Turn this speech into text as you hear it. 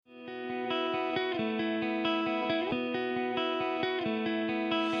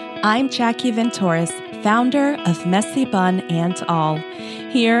I'm Jackie Venturis, founder of Messy Bun and All.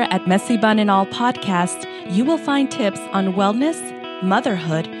 Here at Messy Bun and All podcast, you will find tips on wellness,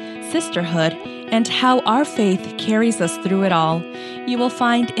 motherhood, sisterhood, and how our faith carries us through it all. You will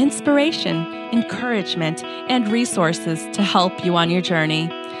find inspiration, encouragement, and resources to help you on your journey.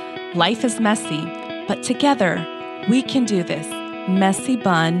 Life is messy, but together we can do this. Messy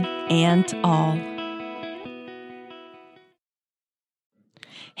Bun and All.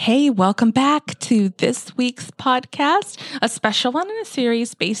 Hey, welcome back to this week's podcast, a special one in a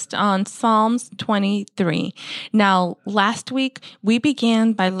series based on Psalms 23. Now, last week, we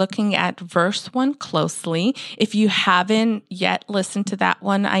began by looking at verse 1 closely. If you haven't yet listened to that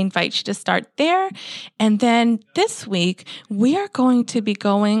one, I invite you to start there. And then this week, we are going to be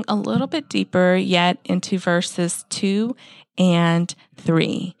going a little bit deeper yet into verses 2 and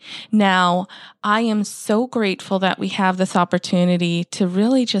 3. Now, I am so grateful that we have this opportunity to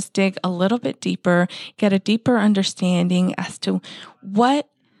really just dig a little bit deeper, get a deeper understanding as to what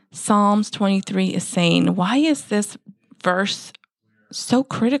Psalms 23 is saying. Why is this verse so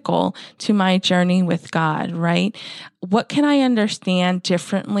critical to my journey with God, right? What can I understand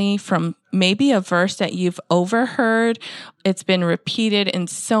differently from maybe a verse that you've overheard? It's been repeated in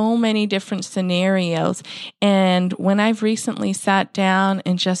so many different scenarios. And when I've recently sat down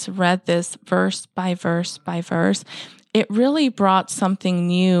and just read this verse by verse by verse, it really brought something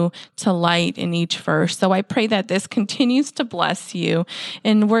new to light in each verse. So I pray that this continues to bless you.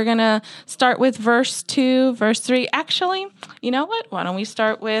 And we're going to start with verse 2, verse 3. Actually, you know what? Why don't we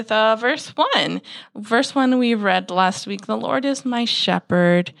start with verse 1? Verse 1 we read last week. The Lord is my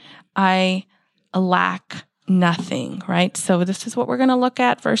shepherd. I lack nothing, right? So this is what we're going to look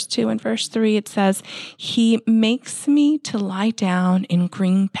at. Verse 2 and verse 3, it says, He makes me to lie down in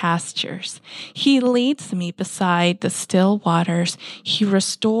green pastures. He leads me beside the still waters. He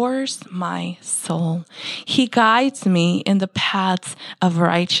restores my soul. He guides me in the paths of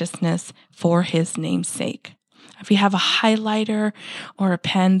righteousness for His name's sake. If you have a highlighter or a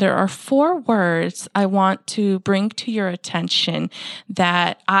pen, there are 4 words I want to bring to your attention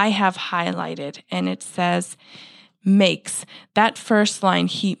that I have highlighted. And it says, makes. That first line,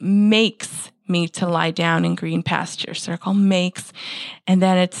 He makes me to lie down in green pasture. Circle makes. And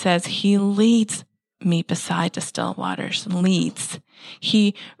then it says, He leads me beside the still waters. Leads.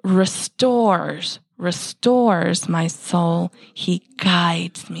 He restores my soul. He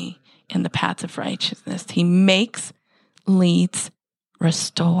guides me in the paths of righteousness. He makes, leads,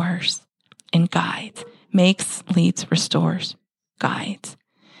 restores, and guides. Makes, leads, restores, guides.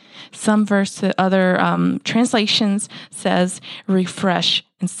 Some other translations says refresh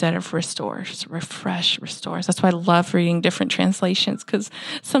instead of restores. Refresh, restores. That's why I love reading different translations, because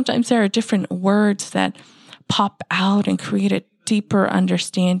sometimes there are different words that pop out and create a deeper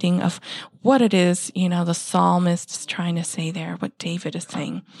understanding of what it is, the psalmist is trying to say there, what David is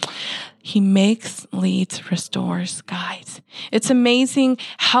saying. He makes, leads, restores, guides. It's amazing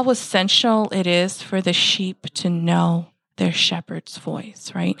how essential it is for the sheep to know their shepherd's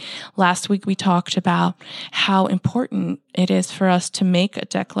voice, right? Last week we talked about how important it is for us to make a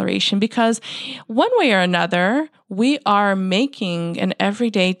declaration, because one way or another, we are making an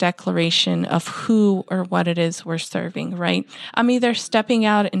everyday declaration of who or what it is we're serving, right? I'm either stepping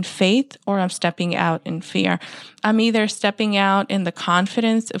out in faith or I'm stepping out in fear. I'm either stepping out in the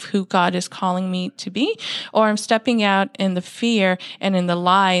confidence of who God is calling me to be, or I'm stepping out in the fear and in the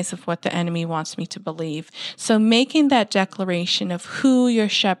lies of what the enemy wants me to believe. So making that declaration of who your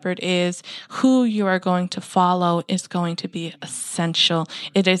shepherd is, who you are going to follow, is going to be essential.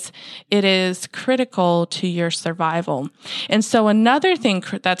 It is critical to your survival. And so another thing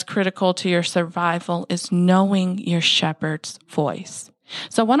that's critical to your survival is knowing your shepherd's voice.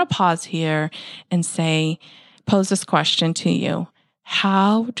 So I want to pause here and pose this question to you.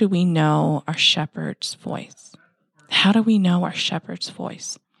 How do we know our shepherd's voice? How do we know our shepherd's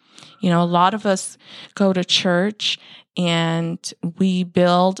voice? A lot of us go to church and we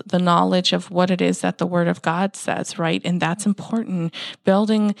build the knowledge of what it is that the Word of God says, right? And that's important.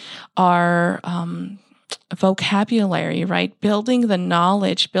 Building our vocabulary, right? Building the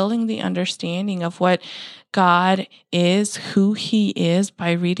knowledge, building the understanding of what God is, who He is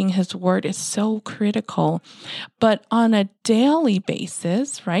by reading His Word is so critical. But on a daily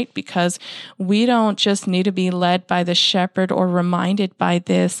basis, right? Because we don't just need to be led by the shepherd or reminded by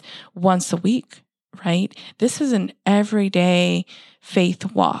this once a week, right? This is an everyday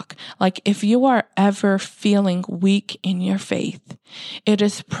faith walk. Like if you are ever feeling weak in your faith, it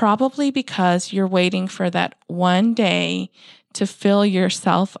is probably because you're waiting for that one day to fill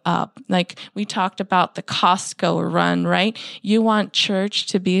yourself up. Like we talked about the Costco run, right? You want church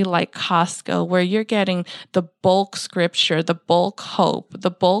to be like Costco, where you're getting the bulk scripture, the bulk hope,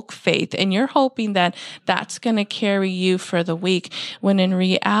 the bulk faith, and you're hoping that that's going to carry you for the week, when in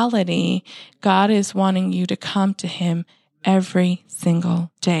reality, God is wanting you to come to him every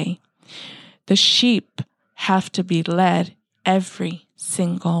single day. The sheep have to be led every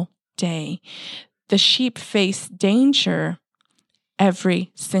single day. The sheep face danger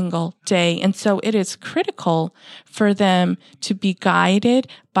every single day. And so it is critical for them to be guided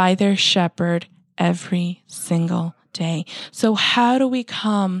by their shepherd every single day. So how do we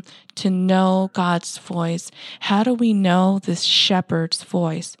come to know God's voice? How do we know this shepherd's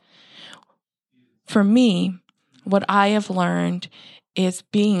voice? For me, what I have learned is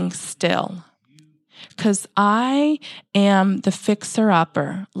being still. Because I am the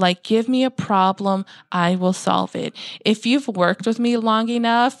fixer-upper. Like, give me a problem, I will solve it. If you've worked with me long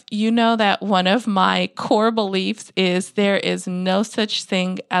enough, you know that one of my core beliefs is there is no such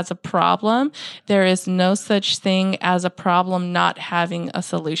thing as a problem. There is no such thing as a problem not having a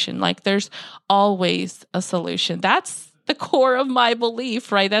solution. Like, there's always a solution. That's the core of my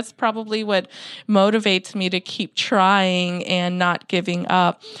belief, right? That's probably what motivates me to keep trying and not giving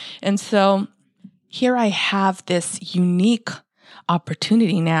up. And so here I have this unique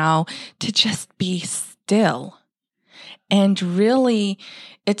opportunity now to just be still. And really,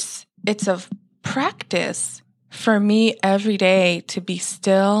 it's a practice for me every day to be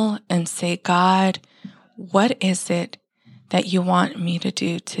still and say, God, what is it that you want me to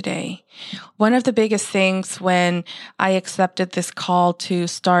do today? One of the biggest things when I accepted this call to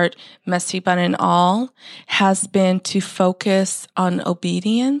start Messy Bun and All has been to focus on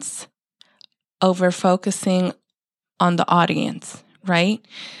obedience over focusing on the audience, right?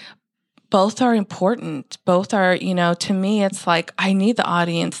 Both are important. Both are, to me, it's like, I need the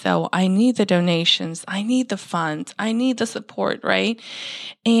audience though. I need the donations. I need the funds. I need the support, right?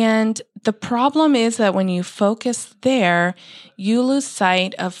 And the problem is that when you focus there, you lose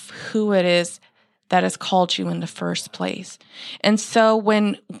sight of who it is that has called you in the first place. And so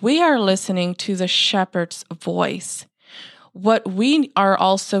when we are listening to the shepherd's voice, what we are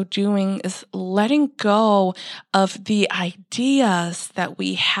also doing is letting go of the ideas that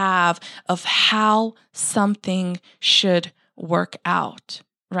we have of how something should work out,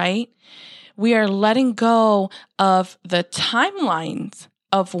 right? We are letting go of the timelines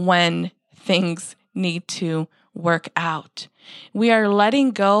of when things need to work out. We are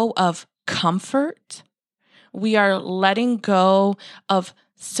letting go of comfort. We are letting go of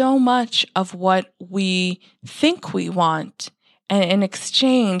so much of what we think we want. And in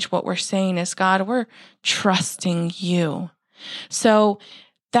exchange, what we're saying is, God, we're trusting you. So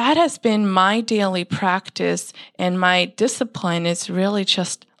that has been my daily practice, and my discipline is really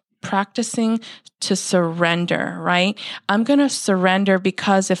just practicing to surrender, right? I'm going to surrender,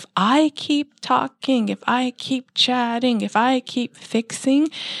 because if I keep talking, if I keep chatting, if I keep fixing,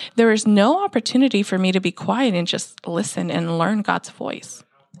 there is no opportunity for me to be quiet and just listen and learn God's voice.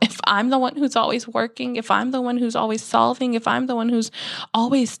 If I'm the one who's always working, if I'm the one who's always solving, if I'm the one who's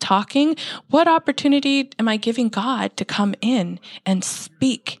always talking, what opportunity am I giving God to come in and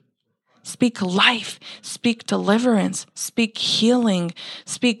speak? Speak life, speak deliverance, speak healing,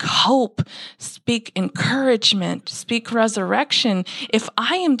 speak hope, speak encouragement, speak resurrection. If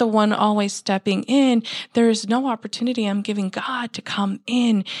I am the one always stepping in, there is no opportunity I'm giving God to come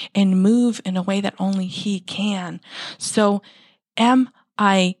in and move in a way that only He can. So am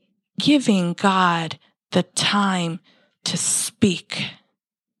I giving God the time to speak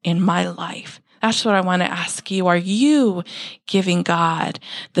in my life? That's what I want to ask you. Are you giving God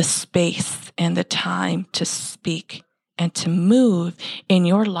the space and the time to speak and to move in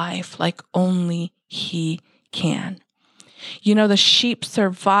your life like only He can? The sheep's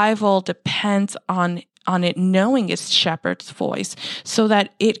survival depends on it knowing its shepherd's voice so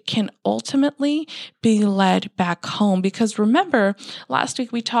that it can ultimately be led back home. Because remember, last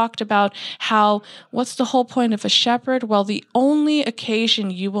week we talked about what's the whole point of a shepherd? Well, the only occasion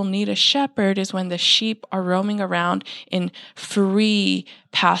you will need a shepherd is when the sheep are roaming around in free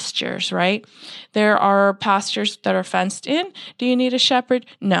pastures, right? There are pastures that are fenced in. Do you need a shepherd?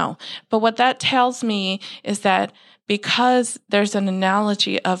 No. But what that tells me is that because there's an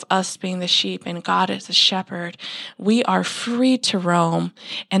analogy of us being the sheep and God is the shepherd, we are free to roam.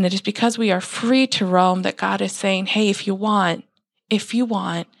 And it is because we are free to roam that God is saying, hey, if you want,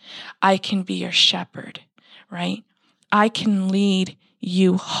 I can be your shepherd, right? I can lead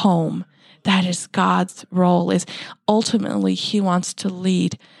you home. That is God's role, is ultimately He wants to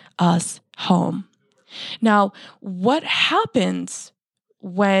lead us home. Now, what happens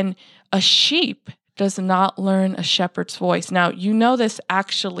when a sheep does not learn a shepherd's voice? Now, this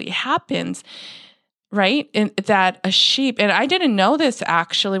actually happens, right? That a sheep, and I didn't know this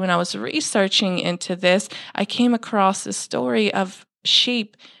actually when I was researching into this, I came across the story of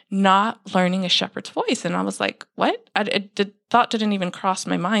sheep not learning a shepherd's voice. And I was like, what? Thought didn't even cross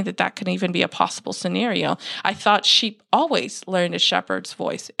my mind that could even be a possible scenario. I thought sheep always learned a shepherd's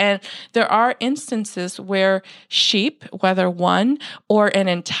voice. And there are instances where sheep, whether one or an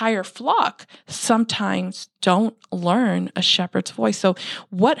entire flock, sometimes don't learn a shepherd's voice. So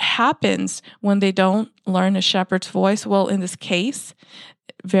what happens when they don't learn a shepherd's voice? Well, in this case,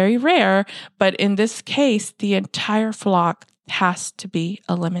 very rare, but in this case, the entire flock has to be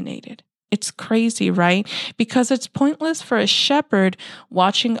eliminated. It's crazy, right? Because it's pointless for a shepherd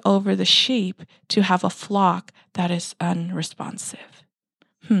watching over the sheep to have a flock that is unresponsive.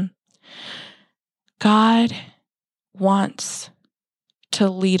 God wants to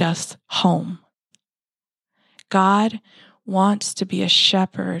lead us home. God wants to be a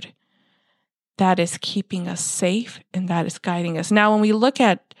shepherd that is keeping us safe and that is guiding us. Now, when we look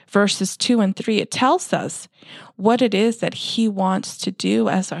at verses 2 and 3, it tells us what it is that he wants to do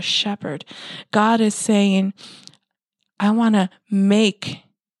as our shepherd. God is saying, I want to make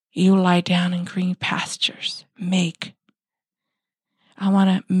you lie down in green pastures. I want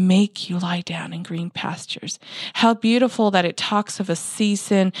to make you lie down in green pastures. How beautiful that it talks of a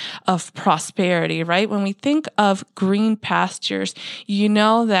season of prosperity, right? When we think of green pastures,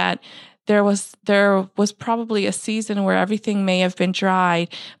 that there was probably a season where everything may have been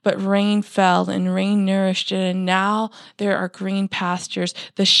dried, but rain fell and rain nourished it. And now there are green pastures.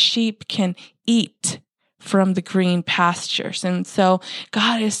 The sheep can eat from the green pastures. And so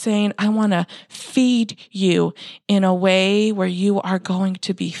God is saying, I want to feed you in a way where you are going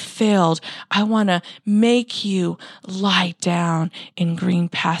to be filled. I want to make you lie down in green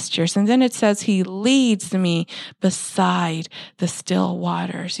pastures. And then it says he leads me beside the still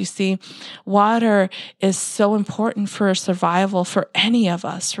waters. You see, water is so important for survival for any of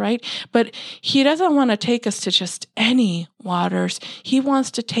us, right? But he doesn't want to take us to just any waters. He wants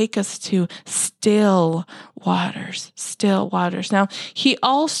to take us to still waters. Now, he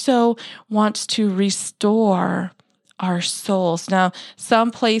also wants to restore our souls. Now,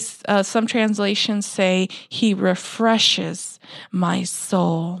 some translations say he refreshes my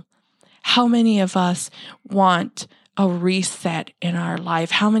soul. How many of us want a reset in our life?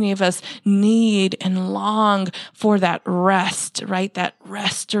 How many of us need and long for that rest, right? That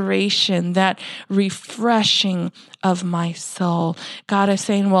restoration, that refreshing of my soul. God is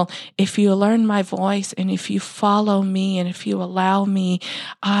saying, well, if you learn my voice and if you follow me and if you allow me,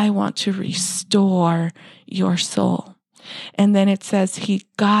 I want to restore your soul. And then it says he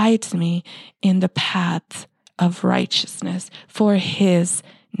guides me in the paths of righteousness for his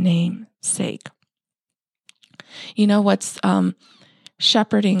name's sake. What's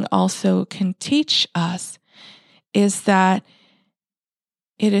shepherding also can teach us is that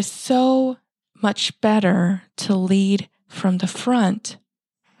it is so much better to lead from the front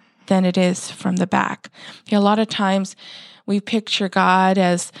than it is from the back. A lot of times we picture God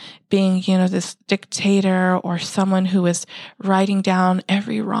as being, this dictator or someone who is writing down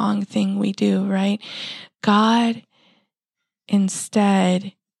every wrong thing we do, right? God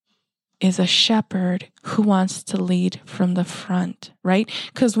instead is a shepherd who wants to lead from the front, right?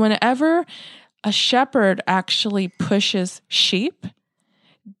 Because whenever a shepherd actually pushes sheep,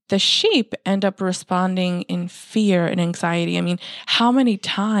 the sheep end up responding in fear and anxiety. I mean, how many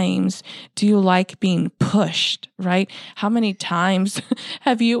times do you like being pushed, right? How many times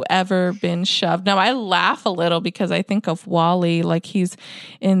have you ever been shoved? Now, I laugh a little because I think of WALL-E, like he's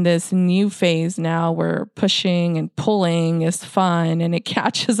in this new phase now where pushing and pulling is fun and it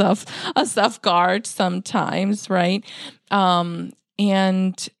catches us off guard sometimes, right?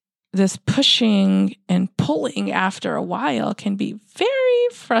 And this pushing and pulling after a while can be very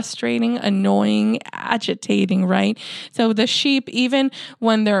frustrating, annoying, agitating, right? So the sheep, even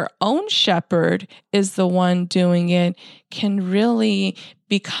when their own shepherd is the one doing it, can really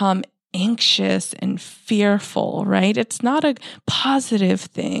become anxious and fearful, right? It's not a positive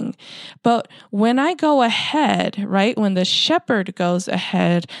thing. But when I go ahead, right, when the shepherd goes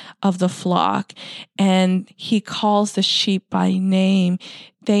ahead of the flock and he calls the sheep by name,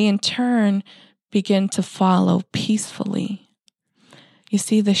 they in turn begin to follow peacefully. You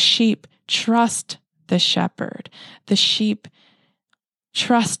see, the sheep trust the shepherd. The sheep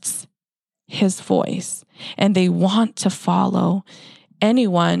trusts his voice and they want to follow.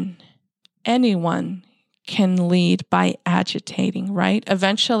 Anyone can lead by agitating, right?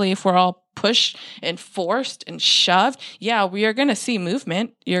 Eventually, if we're all pushed and forced and shoved, yeah, we are going to see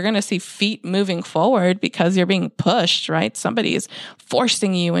movement. You're going to see feet moving forward because you're being pushed, right? Somebody is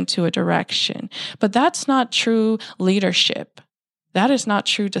forcing you into a direction. But that's not true leadership. That is not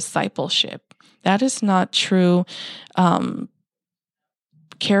true discipleship. That is not true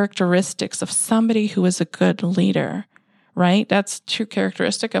characteristics of somebody who is a good leader, right? That's true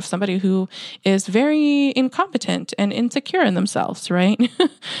characteristic of somebody who is very incompetent and insecure in themselves, right?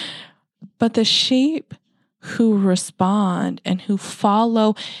 But the sheep who respond and who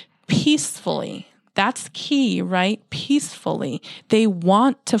follow peacefully, that's key, right? Peacefully. They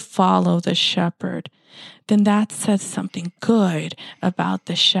want to follow the shepherd. Then that says something good about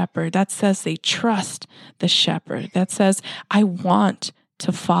the shepherd. That says they trust the shepherd. That says, I want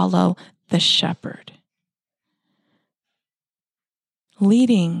to follow the shepherd.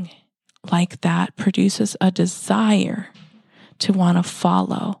 Leading like that produces a desire to want to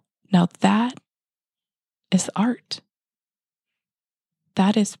follow. Now that is art.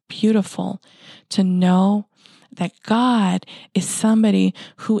 That is beautiful to know that God is somebody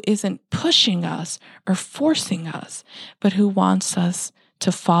who isn't pushing us or forcing us, but who wants us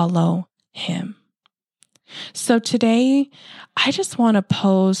to follow him. So today, I just want to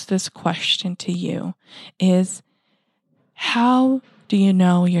pose this question to you is, how do you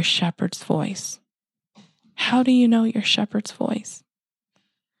know your shepherd's voice? How do you know your shepherd's voice?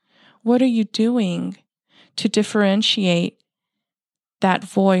 What are you doing to differentiate that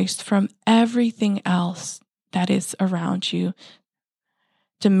voice from everything else that is around you,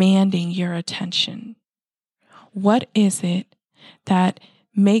 demanding your attention? What is it that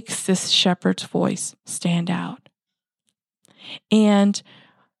makes this shepherd's voice stand out? And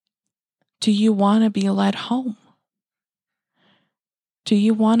do you want to be led home? Do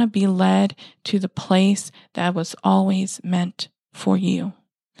you want to be led to the place that was always meant for you?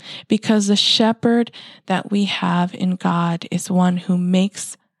 Because the shepherd that we have in God is one who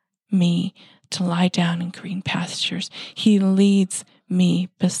makes me to lie down in green pastures. He leads me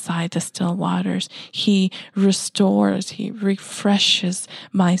beside the still waters. He restores, he refreshes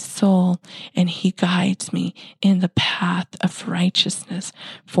my soul, and he guides me in the path of righteousness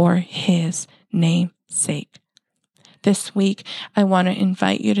for his name's sake. This week, I want to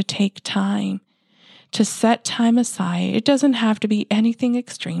invite you to take time to set time aside. It doesn't have to be anything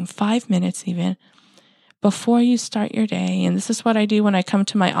extreme, 5 minutes even, before you start your day. And this is what I do when I come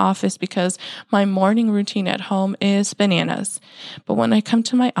to my office, because my morning routine at home is bananas. But when I come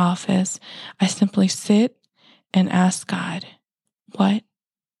to my office, I simply sit and ask God, what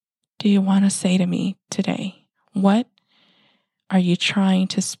do you want to say to me today? What are you trying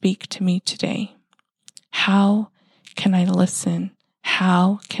to speak to me today? How can I listen?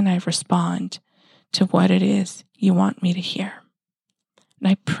 How can I respond to what it is you want me to hear? And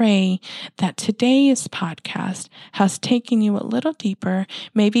I pray that today's podcast has taken you a little deeper,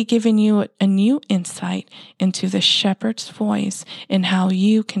 maybe given you a new insight into the shepherd's voice and how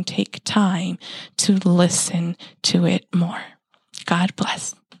you can take time to listen to it more. God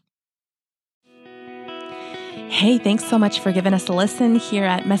bless. Hey, thanks so much for giving us a listen here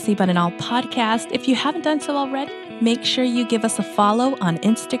at Messy But in All Podcast. If you haven't done so already, make sure you give us a follow on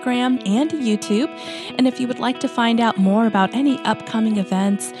Instagram and YouTube. And if you would like to find out more about any upcoming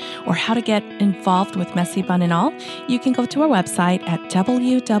events or how to get involved with Messy Bun and All, you can go to our website at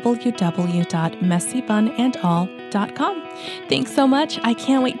www.messybunandall.com. Thanks so much. I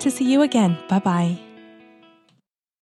can't wait to see you again. Bye-bye.